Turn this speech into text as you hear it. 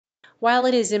While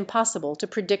it is impossible to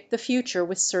predict the future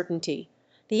with certainty,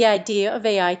 the idea of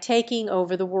AI taking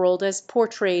over the world as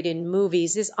portrayed in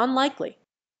movies is unlikely.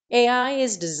 AI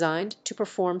is designed to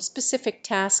perform specific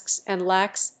tasks and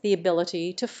lacks the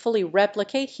ability to fully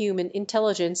replicate human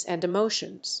intelligence and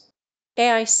emotions.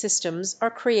 AI systems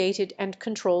are created and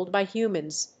controlled by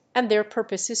humans, and their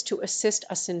purpose is to assist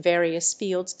us in various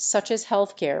fields such as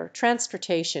healthcare,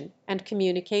 transportation, and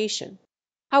communication.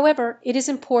 However, it is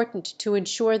important to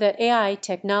ensure that AI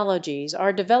technologies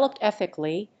are developed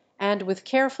ethically and with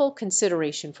careful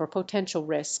consideration for potential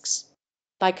risks.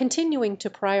 By continuing to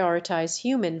prioritize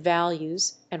human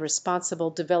values and responsible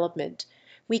development,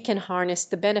 we can harness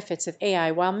the benefits of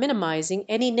AI while minimizing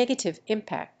any negative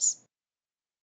impacts.